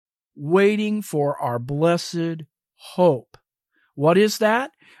waiting for our blessed hope. What is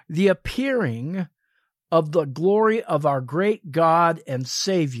that? The appearing of the glory of our great God and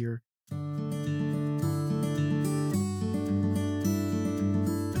Savior.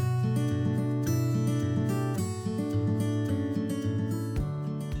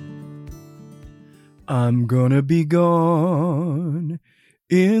 I'm gonna be gone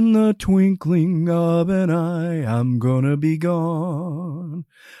in the twinkling of an eye. I'm gonna be gone.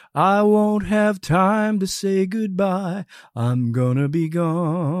 I won't have time to say goodbye. I'm gonna be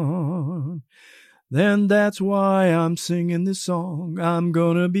gone. Then that's why I'm singing this song. I'm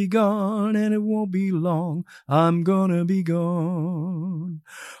gonna be gone, and it won't be long. I'm gonna be gone.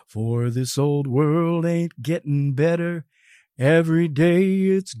 For this old world ain't getting better. Every day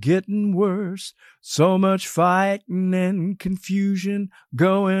it's getting worse. So much fighting and confusion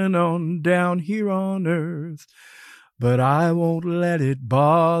going on down here on earth. But I won't let it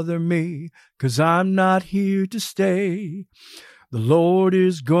bother me, 'cause I'm not here to stay. The Lord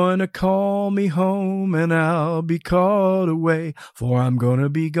is going to call me home, and I'll be called away, for I'm going to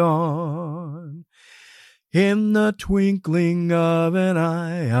be gone. In the twinkling of an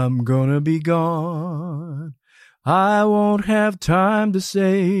eye, I'm going to be gone. I won't have time to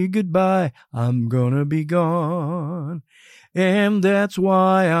say goodbye. I'm gonna be gone. And that's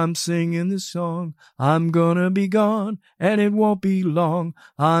why I'm singing this song. I'm gonna be gone, and it won't be long.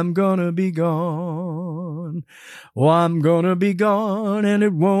 I'm gonna be gone. Oh, I'm gonna be gone, and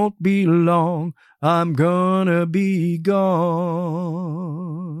it won't be long. I'm gonna be gone.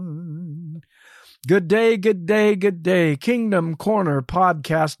 Good day, good day, good day. Kingdom Corner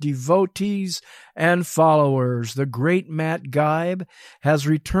podcast devotees and followers. The great Matt Geib has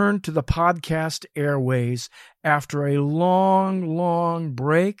returned to the podcast airways after a long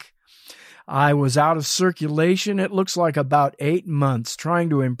break. I was out of circulation. It looks like about 8 months,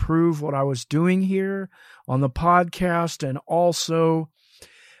 trying to improve what I was doing here on the podcast. And also,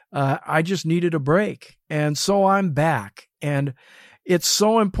 I just needed a break. And so I'm back. And it's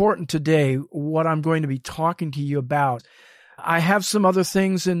so important today what I'm going to be talking to you about. I have some other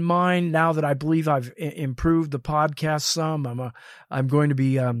things in mind now that I believe I've improved the podcast some. I'm going to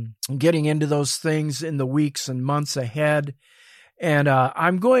be getting into those things in the weeks and months ahead. And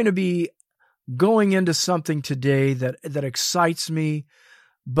I'm going to be going into something today that excites me.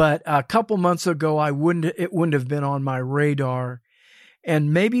 But a couple months ago, it wouldn't have been on my radar.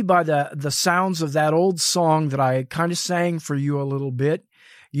 And maybe by the sounds of that old song that I kind of sang for you a little bit,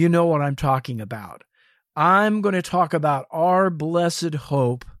 you know what I'm talking about. I'm going to talk about our blessed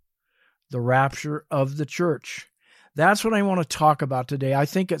hope, the rapture of the church. That's what I want to talk about today. I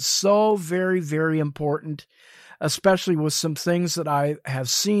think it's so very, very important, especially with some things that I have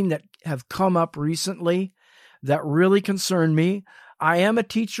seen that have come up recently that really concern me. I am a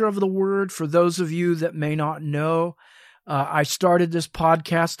teacher of the word, for those of you that may not know. I started this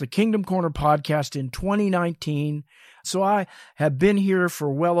podcast, the Kingdom Corner podcast, in 2019. So I have been here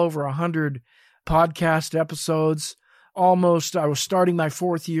for well over 100 podcast episodes. Almost, I was starting my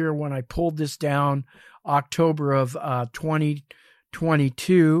 4th year when I pulled this down, October of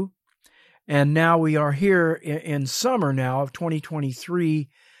 2022. And now we are here in summer now of 2023.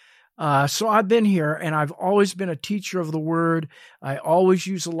 So I've been here, and I've always been a teacher of the word. I always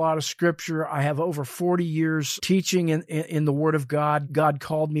use a lot of scripture. I have over 40 years teaching in the word of God. God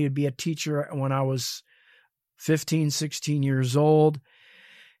called me to be a teacher when I was 15, 16 years old.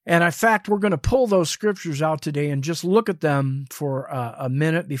 And in fact, we're going to pull those scriptures out today and just look at them for a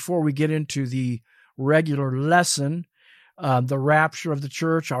minute before we get into the regular lesson, the rapture of the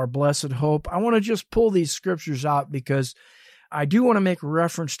church, our blessed hope. I want to just pull these scriptures out because I do want to make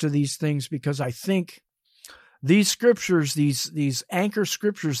reference to these things, because I think these scriptures, these anchor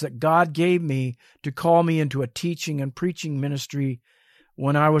scriptures that God gave me to call me into a teaching and preaching ministry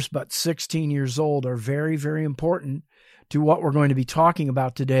when I was but 16 years old, are very, very important to what we're going to be talking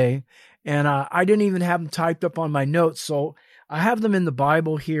about today. And I didn't even have them typed up on my notes, so I have them in the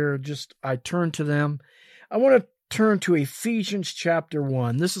Bible here. I turn to them. I want to turn to Ephesians chapter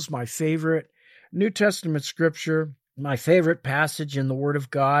 1. This is my favorite New Testament scripture, my favorite passage in the Word of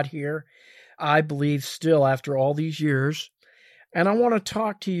God here, I believe still after all these years. And I want to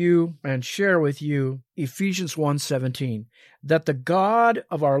talk to you and share with you Ephesians 1:17, that the God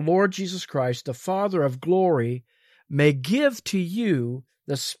of our Lord Jesus Christ, the Father of glory, may give to you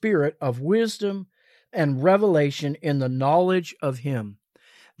the spirit of wisdom and revelation in the knowledge of Him,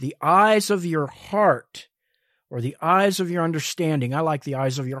 the eyes of your heart, or the eyes of your understanding. I like the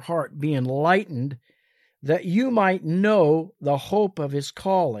eyes of your heart, be enlightened, that you might know the hope of His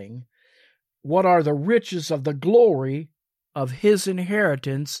calling, what are the riches of the glory of his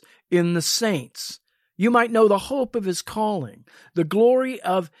inheritance in the saints. You might know the hope of his calling, the glory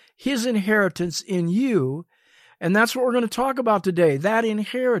of his inheritance in you. And that's what we're going to talk about today. That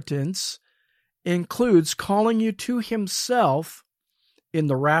inheritance includes calling you to himself in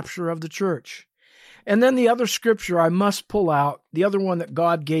the rapture of the church. And then the other scripture I must pull out, the other one that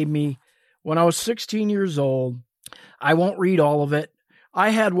God gave me when I was 16 years old. I won't read all of it. I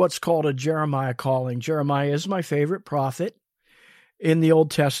had what's called a Jeremiah calling. Jeremiah is my favorite prophet in the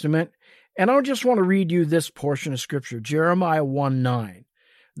Old Testament. And I just want to read you this portion of scripture, Jeremiah 1:9.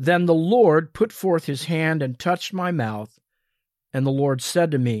 Then the Lord put forth his hand and touched my mouth, and the Lord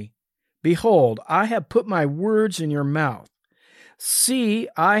said to me, Behold, I have put my words in your mouth. See,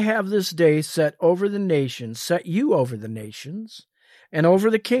 I have this day set you over the nations, and over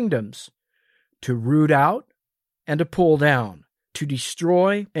the kingdoms, to root out and to pull down, to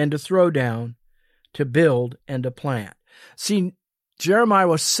destroy and to throw down, to build and to plant. See, Jeremiah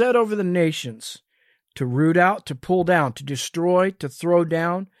was set over the nations to root out, to pull down, to destroy, to throw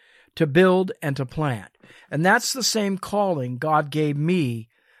down, to build, and to plant. And that's the same calling God gave me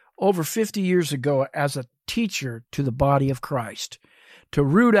over 50 years ago as a teacher to the body of Christ. To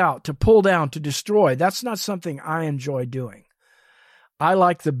root out, to pull down, to destroy. That's not something I enjoy doing. I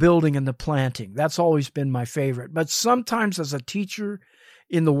like the building and the planting. That's always been my favorite. But sometimes as a teacher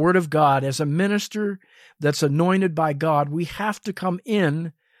in the Word of God, as a minister that's anointed by God, we have to come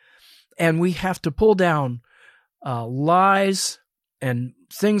in and we have to pull down lies and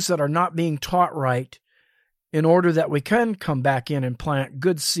things that are not being taught right in order that we can come back in and plant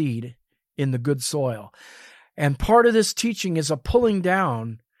good seed in the good soil. And part of this teaching is a pulling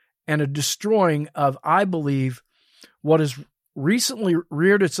down and a destroying of, I believe, what has recently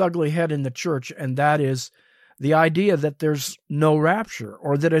reared its ugly head in the church, and that is the idea that there's no rapture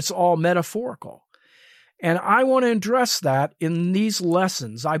or that it's all metaphorical. And I want to address that in these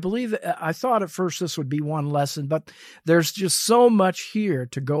lessons. I thought at first this would be one lesson, but there's just so much here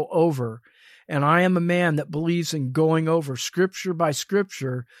to go over. And I am a man that believes in going over scripture by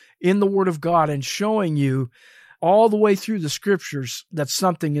scripture in the Word of God and showing you all the way through the scriptures that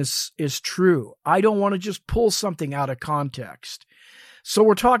something is true. I don't want to just pull something out of context. So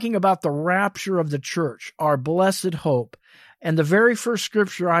we're talking about the rapture of the church, our blessed hope. And the very first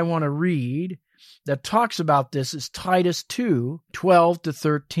scripture I want to read that talks about this is Titus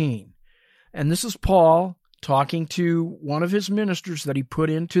 2:12-13. And this is Paul talking to one of his ministers that he put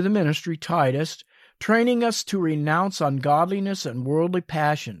into the ministry, Titus, training us to renounce ungodliness and worldly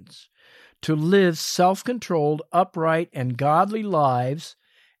passions, to live self-controlled, upright, and godly lives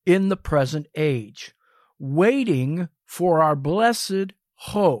in the present age, waiting for our blessed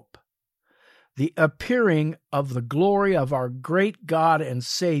hope, the appearing of the glory of our great God and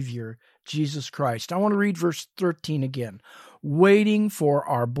Savior, Jesus Christ. I want to read verse 13 again. Waiting for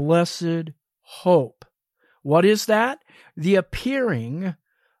our blessed hope. What is that? The appearing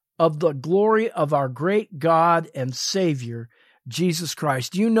of the glory of our great God and Savior, Jesus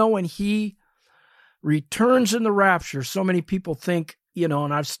Christ. You know, when he returns in the rapture, so many people think,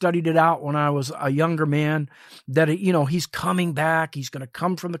 and I've studied it out when I was a younger man, that, he's coming back, he's going to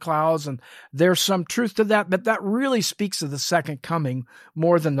come from the clouds, and there's some truth to that, but that really speaks of the second coming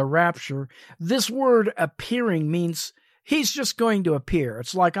more than the rapture. This word appearing means he's just going to appear.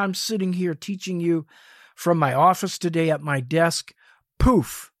 It's like I'm sitting here teaching you from my office today at my desk.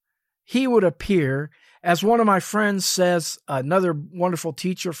 Poof, he would appear. As one of my friends says, another wonderful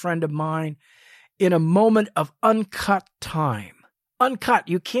teacher friend of mine, in a moment of uncut time. Uncut.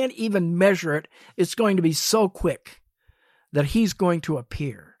 You can't even measure it. It's going to be so quick that he's going to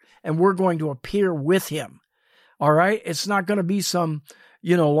appear, and we're going to appear with him. All right? It's not going to be some,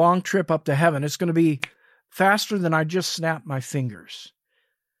 long trip up to heaven. It's going to be faster than I just snapped my fingers.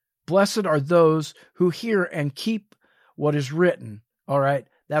 Blessed are those who hear and keep what is written. All right?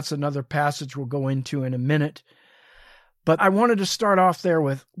 That's another passage we'll go into in a minute. But I wanted to start off there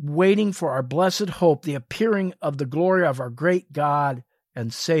with waiting for our blessed hope, the appearing of the glory of our great God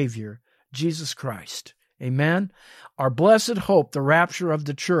and Savior, Jesus Christ. Amen? Our blessed hope, the rapture of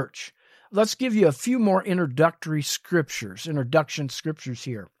the church. Let's give you a few more introduction scriptures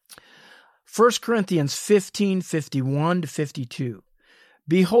here. 1 Corinthians 15:51-52.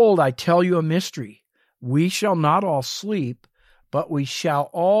 Behold, I tell you a mystery. We shall not all sleep, but we shall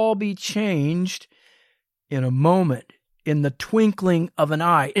all be changed in a moment, in the twinkling of an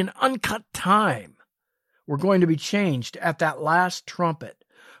eye, in uncut time. We're going to be changed at that last trumpet.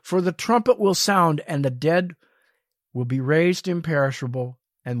 For the trumpet will sound, and the dead will be raised imperishable,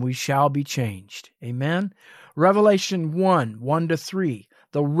 and we shall be changed. Amen? Revelation 1:1-3.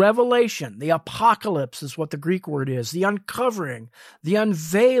 The revelation, the apocalypse is what the Greek word is, the uncovering, the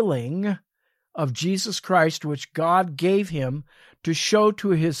unveiling of Jesus Christ, which God gave him to show to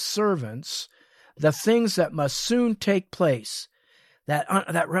his servants the things that must soon take place.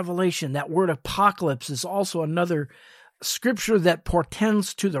 That revelation, that word apocalypse, is also another scripture that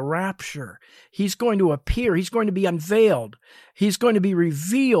portends to the rapture. He's going to appear. He's going to be unveiled. He's going to be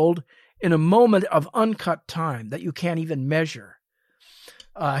revealed in a moment of uncut time that you can't even measure.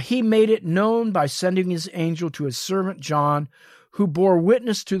 He made it known by sending his angel to his servant John, who bore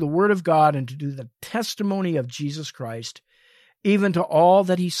witness to the word of God and to the testimony of Jesus Christ, even to all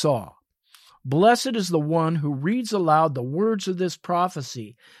that he saw. Blessed is the one who reads aloud the words of this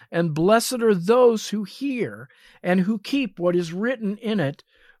prophecy, and blessed are those who hear and who keep what is written in it,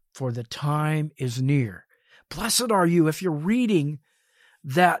 for the time is near. Blessed are you if you're reading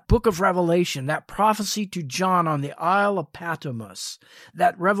that book of Revelation, that prophecy to John on the Isle of Patmos,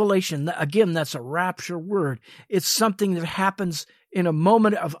 that revelation, again, that's a rapture word. It's something that happens in a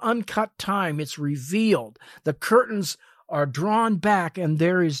moment of uncut time. It's revealed. The curtains are drawn back, and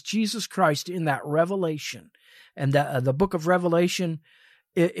there is Jesus Christ in that revelation. And the book of Revelation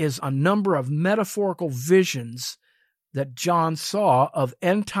is a number of metaphorical visions that John saw of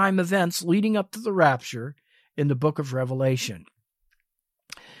end-time events leading up to the rapture in the book of Revelation.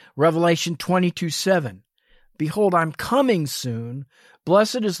 Revelation 22:7, Behold, I'm coming soon.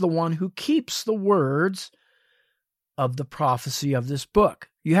 Blessed is the one who keeps the words of the prophecy of this book.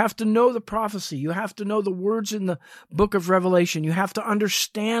 You have to know the prophecy. You have to know the words in the book of Revelation. You have to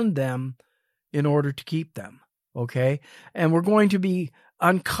understand them in order to keep them, okay? And we're going to be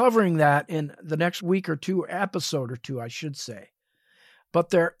uncovering that in the next week or two, episode or two, I should say.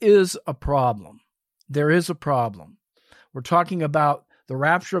 But there is a problem. There is a problem. We're talking about the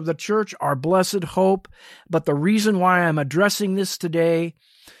rapture of the church, our blessed hope. But the reason why I'm addressing this today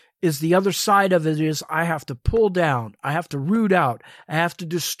is the other side of it is I have to pull down, I have to root out, I have to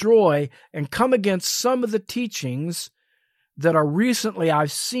destroy and come against some of the teachings that are recently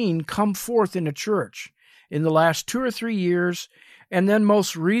I've seen come forth in the church in the last 2 or 3 years. And then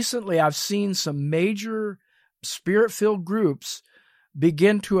most recently, I've seen some major spirit-filled groups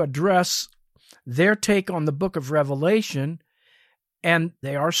begin to address their take on the book of Revelation. And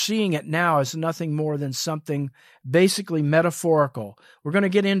they are seeing it now as nothing more than something basically metaphorical. We're going to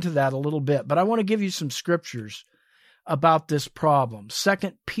get into that a little bit, but I want to give you some scriptures about this problem.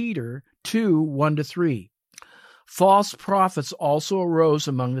 2 Peter 2:1-3. False prophets also arose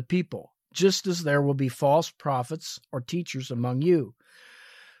among the people, just as there will be false prophets or teachers among you,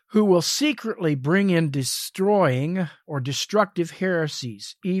 who will secretly bring in destroying or destructive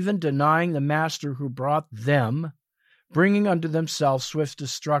heresies, even denying the master who brought them, bringing unto themselves swift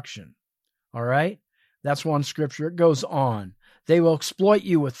destruction. All right? That's one scripture. It goes on. They will exploit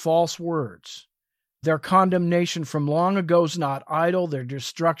you with false words. Their condemnation from long ago is not idle. Their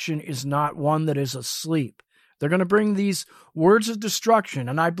destruction is not one that is asleep. They're going to bring these words of destruction.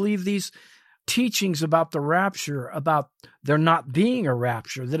 And I believe these teachings about the rapture, about there not being a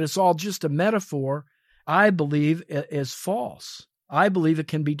rapture, that it's all just a metaphor, I believe is false. I believe it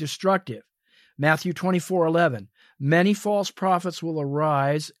can be destructive. Matthew 24:11. Many false prophets will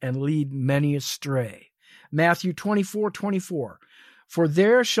arise and lead many astray. Matthew 24:24. For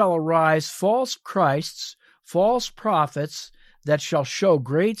there shall arise false Christs, false prophets, that shall show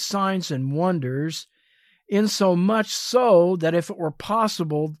great signs and wonders, insomuch so that if it were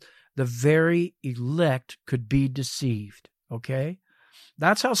possible, the very elect could be deceived. Okay?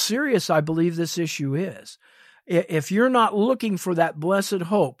 That's how serious I believe this issue is. If you're not looking for that blessed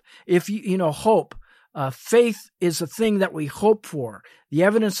hope, if hope, faith is a thing that we hope for, the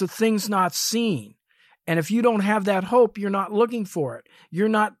evidence of things not seen. And if you don't have that hope, you're not looking for it. You're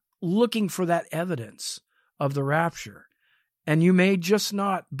not looking for that evidence of the rapture. And you may just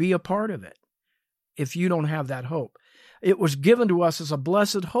not be a part of it if you don't have that hope. It was given to us as a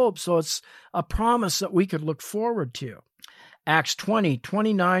blessed hope, so it's a promise that we could look forward to. Acts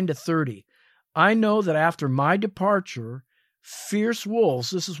 20:29-30. I know that after my departure, fierce wolves,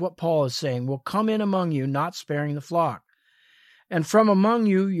 this is what Paul is saying, will come in among you, not sparing the flock. And from among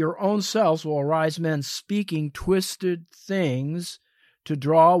you, your own selves, will arise men speaking twisted things to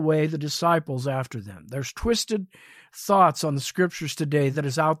draw away the disciples after them. There's twisted thoughts on the scriptures today that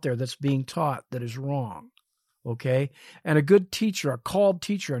is out there that's being taught that is wrong. Okay? And a good teacher, a called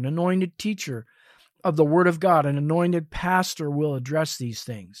teacher, an anointed teacher of the Word of God, an anointed pastor will address these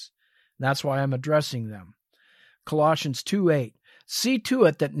things. That's why I'm addressing them. Colossians 2:8. See to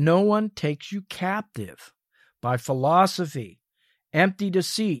it that no one takes you captive by philosophy, empty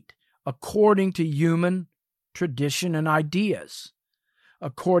deceit, according to human tradition and ideas,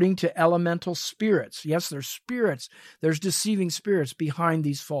 according to elemental spirits. Yes, there's spirits. There's deceiving spirits behind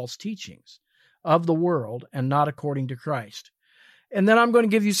these false teachings of the world and not according to Christ. And then I'm going to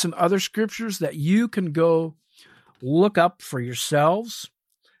give you some other scriptures that you can go look up for yourselves.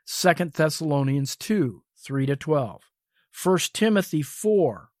 2 Thessalonians 2, 3-12. 1 Timothy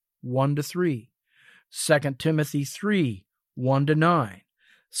 4, 1-3. 2 Timothy 3, 1-9.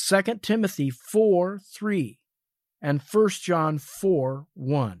 2 Timothy 4, 3. And 1 John 4,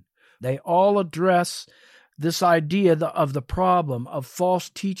 1. They all address this idea of the problem of false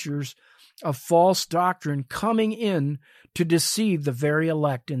teachers, of false doctrine coming in to deceive the very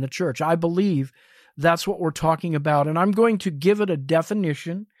elect in the church. I believe that's what we're talking about, and I'm going to give it a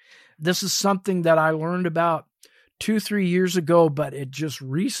definition. This is something that I learned about 2-3 years ago, but it just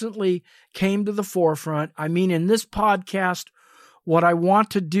recently came to the forefront. I mean, in this podcast, what I want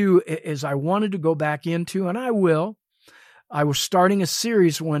to do is I wanted to go back into, and I will. I was starting a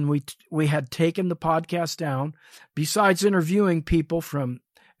series when we had taken the podcast down. Besides interviewing people from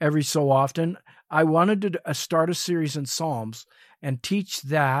every so often, I wanted to start a series in Psalms and teach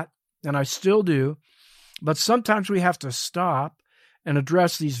that, and I still do. But sometimes we have to stop and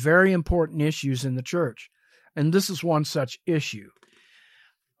address these very important issues in the church. And this is one such issue.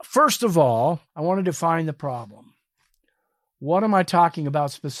 First of all, I want to define the problem. What am I talking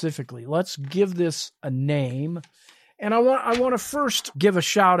about specifically? Let's give this a name. And I want to first give a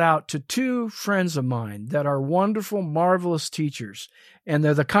shout out to two friends of mine that are wonderful, marvelous teachers. And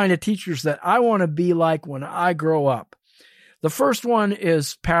they're the kind of teachers that I want to be like when I grow up. The first one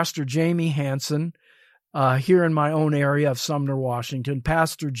is Pastor Jamie Hansen, here in my own area of Sumner, Washington.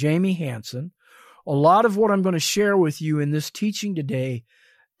 Pastor Jamie Hansen. A lot of what I'm going to share with you in this teaching today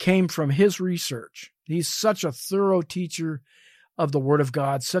came from his research. He's such a thorough teacher of the Word of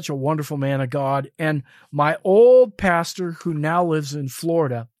God, such a wonderful man of God. And my old pastor, who now lives in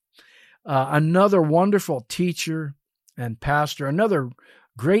Florida, another wonderful teacher and pastor, another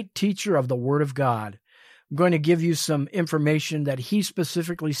great teacher of the Word of God. I'm going to give you some information that he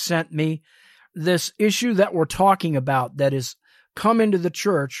specifically sent me. This issue that we're talking about that is come into the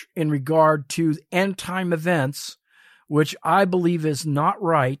church in regard to end-time events, which I believe is not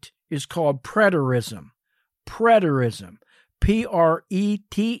right, is called preterism. Preterism. Preterism.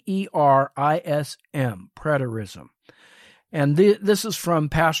 Preterism. And this is from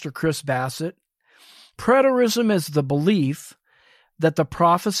Pastor Chris Bassett. Preterism is the belief that the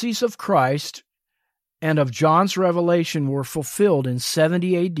prophecies of Christ and of John's revelation were fulfilled in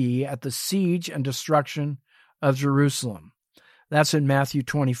 70 A.D. at the siege and destruction of Jerusalem. That's in Matthew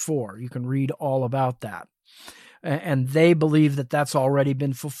 24. You can read all about that. And they believe that that's already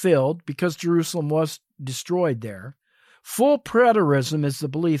been fulfilled because Jerusalem was destroyed there. Full preterism is the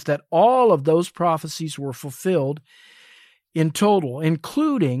belief that all of those prophecies were fulfilled in total,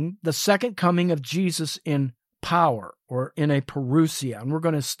 including the second coming of Jesus in power or in a parousia. And we're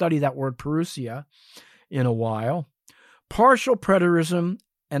going to study that word parousia in a while. Partial preterism,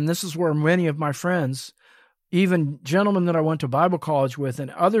 and this is where many of my friends, even gentlemen that I went to Bible college with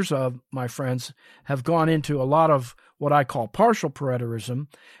and others of my friends have gone into a lot of what I call partial preterism,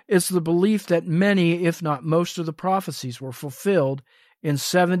 is the belief that many, if not most of the prophecies were fulfilled in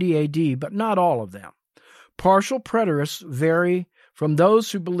 70 AD, but not all of them. Partial preterists vary from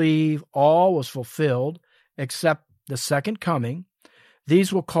those who believe all was fulfilled except the second coming.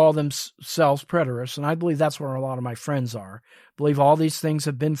 These will call themselves preterists, and I believe that's where a lot of my friends are. Believe all these things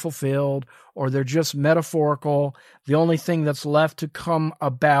have been fulfilled, or they're just metaphorical. The only thing that's left to come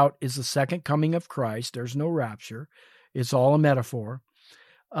about is the second coming of Christ. There's no rapture. It's all a metaphor.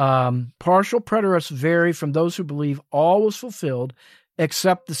 Partial preterists vary from those who believe all was fulfilled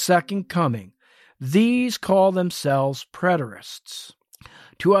except the second coming. These call themselves preterists.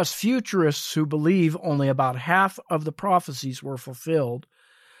 To us futurists who believe only about half of the prophecies were fulfilled,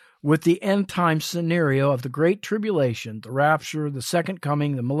 with the end-time scenario of the Great Tribulation, the rapture, the second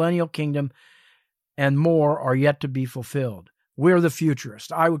coming, the millennial kingdom, and more are yet to be fulfilled. We're the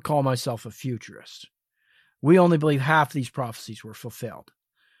futurists. I would call myself a futurist. We only believe half these prophecies were fulfilled.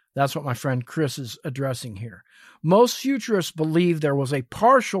 That's what my friend Chris is addressing here. Most futurists believe there was a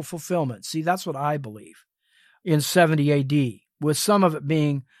partial fulfillment. See, that's what I believe in 70 AD. With some of it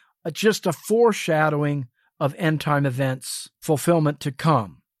being just a foreshadowing of end-time events, fulfillment to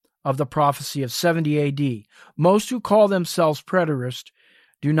come of the prophecy of 70 AD. Most who call themselves preterists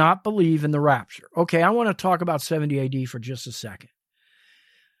do not believe in the rapture. Okay, I want to talk about 70 AD for just a second.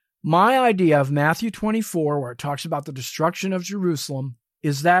 My idea of Matthew 24, where it talks about the destruction of Jerusalem,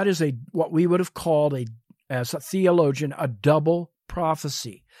 is that is what we would have called, as a theologian, a double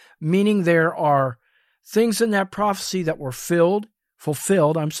prophecy, meaning there are things in that prophecy that were fulfilled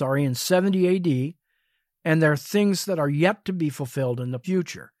fulfilled, in 70 AD, and there are things that are yet to be fulfilled in the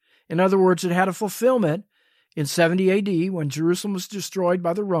future. In other words, it had a fulfillment in 70 AD when Jerusalem was destroyed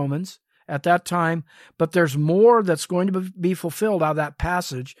by the Romans at that time, but there's more that's going to be fulfilled out of that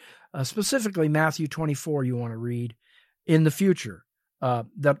passage, specifically Matthew 24 you want to read, in the future,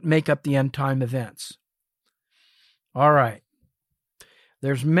 that make up the end time events. All right.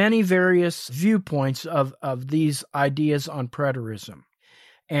 There's many various viewpoints of these ideas on preterism.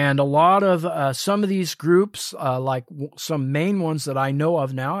 And a lot of some of these groups, like some main ones that I know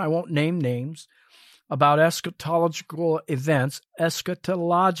of now, I won't name names, about eschatological events,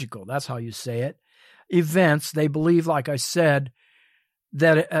 eschatological, that's how you say it, events, they believe, like I said,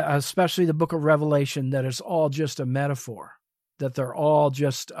 that especially the book of Revelation, that it's all just a metaphor, that they're all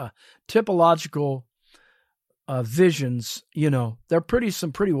just typological visions. They're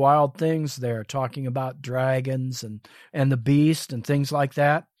some pretty wild things there, talking about dragons and the beast and things like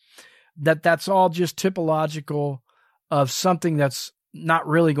that. That's all just typological of something that's not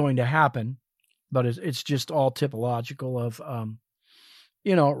really going to happen, but it's just all typological of,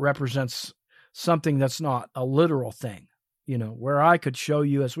 it represents something that's not a literal thing, where I could show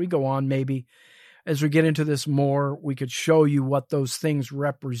you as we go on, maybe as we get into this more, we could show you what those things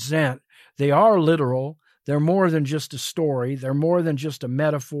represent. They are literal. They're more than just a story. They're more than just a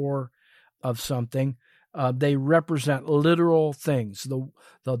metaphor of something. They represent literal things.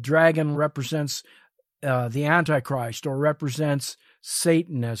 The dragon represents the Antichrist, or represents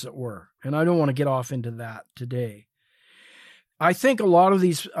Satan, as it were. And I don't want to get off into that today. I think a lot of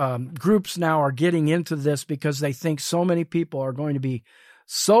these groups now are getting into this because they think so many people are going to be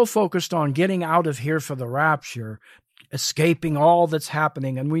so focused on getting out of here for the rapture, escaping all that's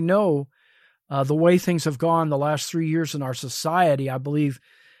happening. And we know the way things have gone the last 3 years in our society, I believe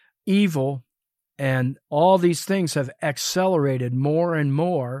evil and all these things have accelerated more and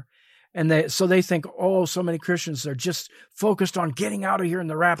more. And so they think, so many Christians are just focused on getting out of here in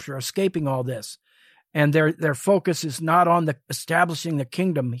the rapture, escaping all this. And their focus is not on establishing the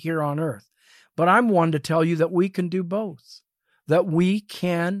kingdom here on earth. But I'm one to tell you that we can do both, that we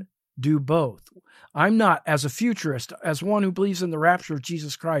can do both. I'm not, as a futurist, as one who believes in the rapture of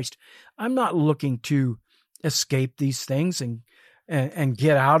Jesus Christ, I'm not looking to escape these things and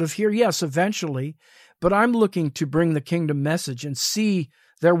get out of here. Yes, eventually, but I'm looking to bring the kingdom message and see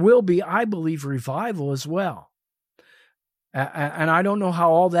there will be, I believe, revival as well. And I don't know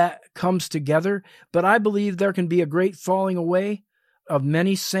how all that comes together, but I believe there can be a great falling away of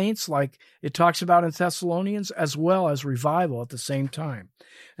many saints, like it talks about in Thessalonians, as well as revival at the same time.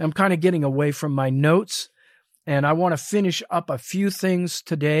 And I'm kind of getting away from my notes, and I want to finish up a few things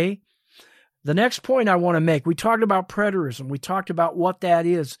today. The next point I want to make, we talked about preterism. We talked about what that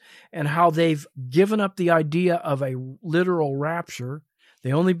is and how they've given up the idea of a literal rapture.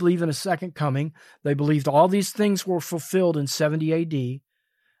 They only believe in a second coming. They believed all these things were fulfilled in 70 AD,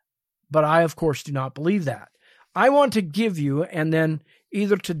 but I, of course, do not believe that. I want to give you, and then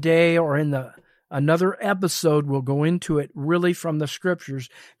either today or in another episode, we'll go into it really from the scriptures,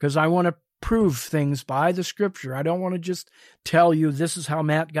 because I want to prove things by the scripture. I don't want to just tell you this is how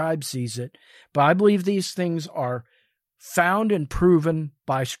Matt Geib sees it, but I believe these things are found and proven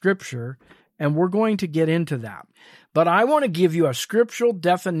by scripture, and we're going to get into that. But I want to give you a scriptural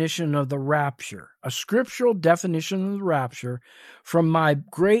definition of the rapture, from my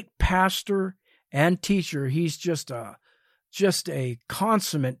great pastor and teacher. He's just a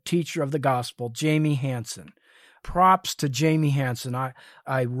consummate teacher of the gospel, Jamie Hansen. Props to Jamie Hansen.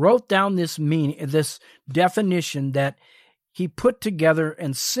 I wrote down this definition that he put together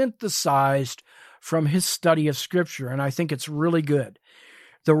and synthesized from his study of Scripture, and I think it's really good.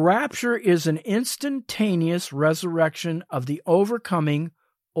 The rapture is an instantaneous resurrection of the overcoming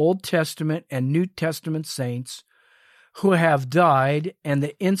Old Testament and New Testament saints who have died, and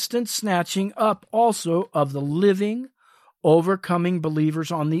the instant snatching up also of the living, overcoming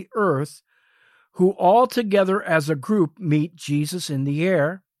believers on the earth, who all together as a group meet Jesus in the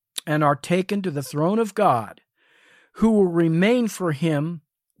air and are taken to the throne of God, who will remain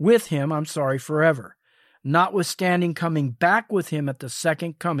with him forever, notwithstanding coming back with him at the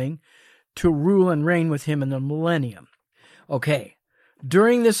second coming to rule and reign with him in the millennium. Okay,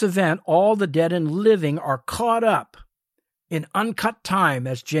 during this event, all the dead and living are caught up in uncut time,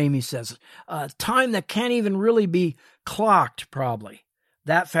 as Jamie says, time that can't even really be clocked, probably,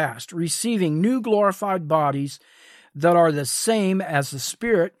 that fast, receiving new glorified bodies that are the same as the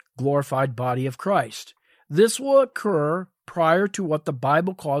Spirit glorified body of Christ. This will occur prior to what the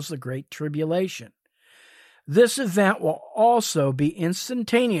Bible calls the Great Tribulation. This event will also be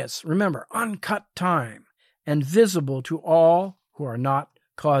instantaneous, remember, uncut time, and visible to all who are not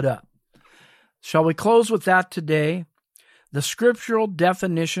caught up. Shall we close with that today? The scriptural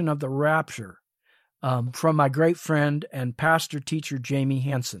definition of the rapture from my great friend and pastor-teacher Jamie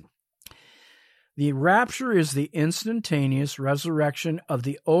Hansen. The rapture is the instantaneous resurrection of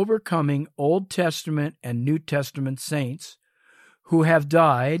the overcoming Old Testament and New Testament saints who have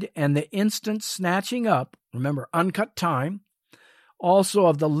died, and the instant snatching up, remember, uncut time, also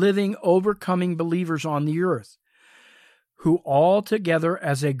of the living, overcoming believers on the earth, who all together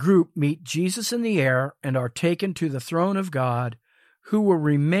as a group meet Jesus in the air and are taken to the throne of God, who will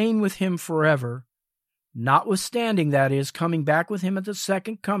remain with him forever, notwithstanding, that is, coming back with him at the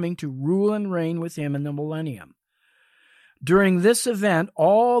second coming to rule and reign with him in the millennium. During this event,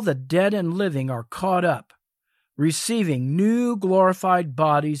 all the dead and living are caught up, receiving new glorified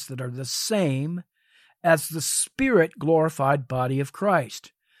bodies that are the same as the Spirit glorified body of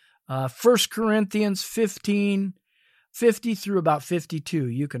Christ. 1 Corinthians 15, 50 through about 52.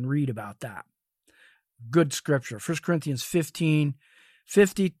 You can read about that. Good scripture. 1 Corinthians 15,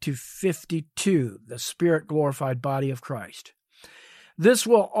 50 to 52, the Spirit glorified body of Christ. This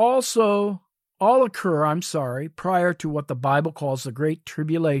will also all occur, prior to what the Bible calls the Great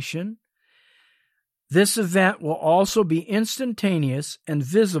Tribulation. This event will also be instantaneous and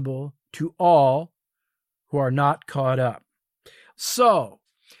visible to all who are not caught up. So,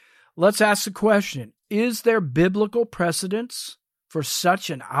 let's ask the question, is there biblical precedence for such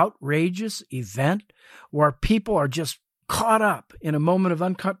an outrageous event where people are just caught up in a moment of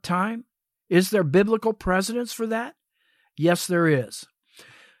uncut time? Is there biblical precedence for that? Yes, there is.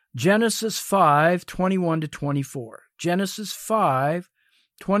 Genesis 5, 21 to 24. Genesis 5,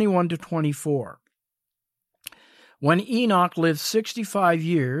 21 to 24. When Enoch lived 65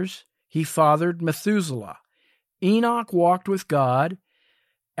 years, he fathered Methuselah. Enoch walked with God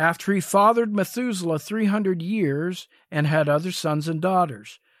after he fathered Methuselah 300 years and had other sons and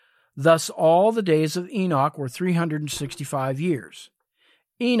daughters. Thus all the days of Enoch were 365 years.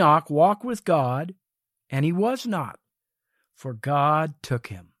 Enoch walked with God, and he was not, for God took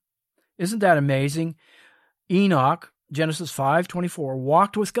him. Isn't that amazing? Enoch, Genesis 5:24,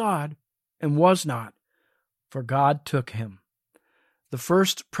 walked with God and was not, for God took him. The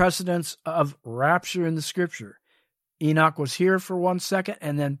first precedence of rapture in the Scripture. Enoch was here for 1 second,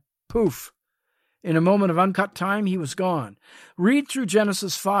 and then poof, in a moment of uncut time, he was gone. Read through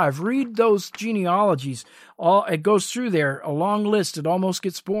Genesis 5. Read those genealogies. It goes through there, a long list. It almost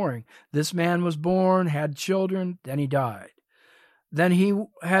gets boring. This man was born, had children, then he died. Then he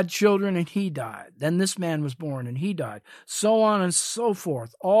had children and he died. Then this man was born and he died. So on and so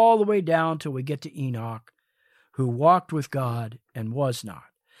forth, all the way down till we get to Enoch, who walked with God and was not.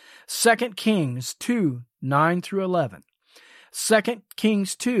 2 Kings 2, 9 through 11. 2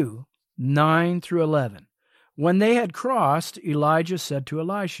 Kings 2, 9 through 11. When they had crossed, Elijah said to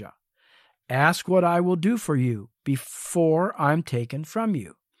Elisha, "Ask what I will do for you before I'm taken from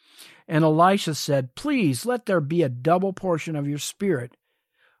you." And Elisha said, "Please let there be a double portion of your spirit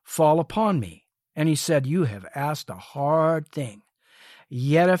fall upon me." And he said, "You have asked a hard thing.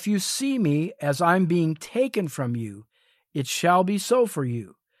 Yet if you see me as I'm being taken from you, it shall be so for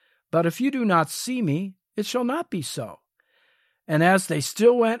you. But if you do not see me, it shall not be so." And as they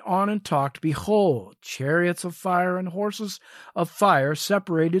still went on and talked, behold, chariots of fire and horses of fire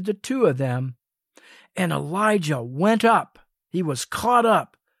separated the two of them. And Elijah went up. He was caught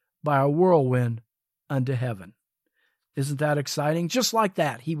up by a whirlwind unto heaven. Isn't that exciting? Just like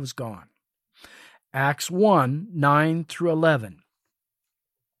that, he was gone. Acts 1, 9 through 11.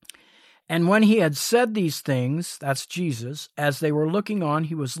 And when he had said these things, that's Jesus, as they were looking on,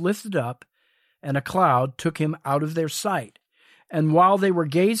 he was lifted up, and a cloud took him out of their sight. And while they were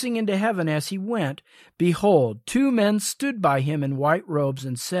gazing into heaven as he went, behold, two men stood by him in white robes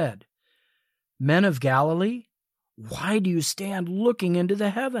and said, "Men of Galilee, why do you stand looking into the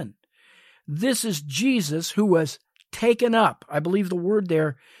heaven? This is Jesus who was taken up." I believe the word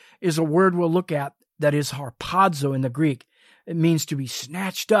there is a word we'll look at that is harpazo in the Greek. It means to be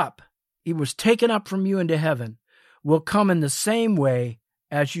snatched up. He was taken up from you into heaven, will come in the same way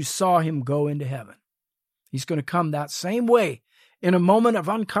as you saw him go into heaven. He's going to come that same way in a moment of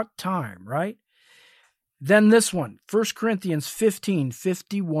uncut time, right? Then this one, 1 Corinthians 15,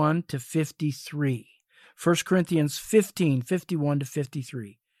 51 to 53. 1 Corinthians 15, 51 to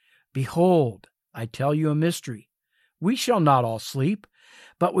 53. "Behold, I tell you a mystery. We shall not all sleep,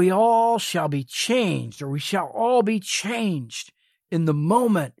 but we all shall be changed," or we shall all be changed in the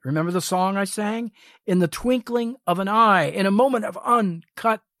moment. Remember the song I sang? In the twinkling of an eye, in a moment of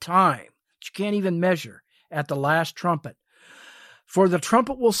uncut time, which you can't even measure, at the last trumpet. "For the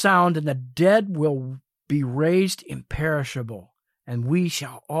trumpet will sound, and the dead will be raised imperishable, and we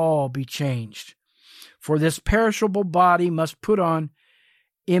shall all be changed. For this perishable body must put on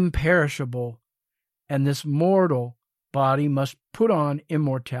imperishable, and this mortal body must put on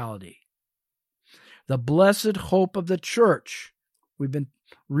immortality. The blessed hope of the church we've been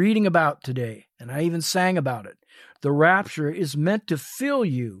reading about today, and I even sang about it. The rapture is meant to fill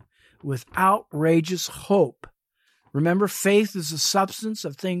you with outrageous hope. Remember, faith is the substance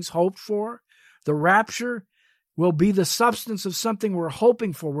of things hoped for. The rapture will be the substance of something we're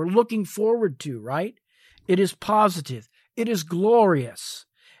hoping for, we're looking forward to, right? It is positive. It is glorious.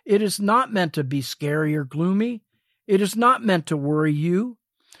 It is not meant to be scary or gloomy. It is not meant to worry you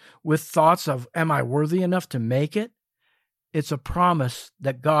with thoughts of, am I worthy enough to make it? It's a promise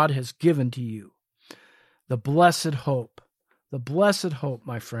that God has given to you. The blessed hope,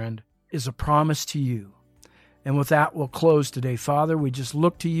 my friend, is a promise to you. And with that, we'll close today. Father, we just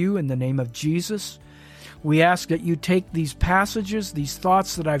look to you in the name of Jesus. We ask that you take these passages, these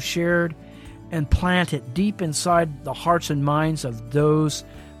thoughts that I've shared, and plant it deep inside the hearts and minds of those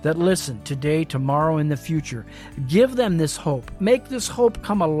that listen today, tomorrow, in the future. Give them this hope. Make this hope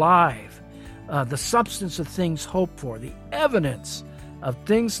come alive. The substance of things hoped for, the evidence of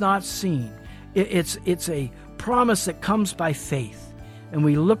things not seen. It's a promise that comes by faith. And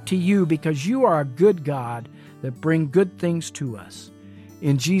we look to you because you are a good God that bring good things to us.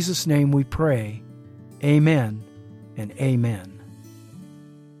 In Jesus' name we pray. Amen and amen.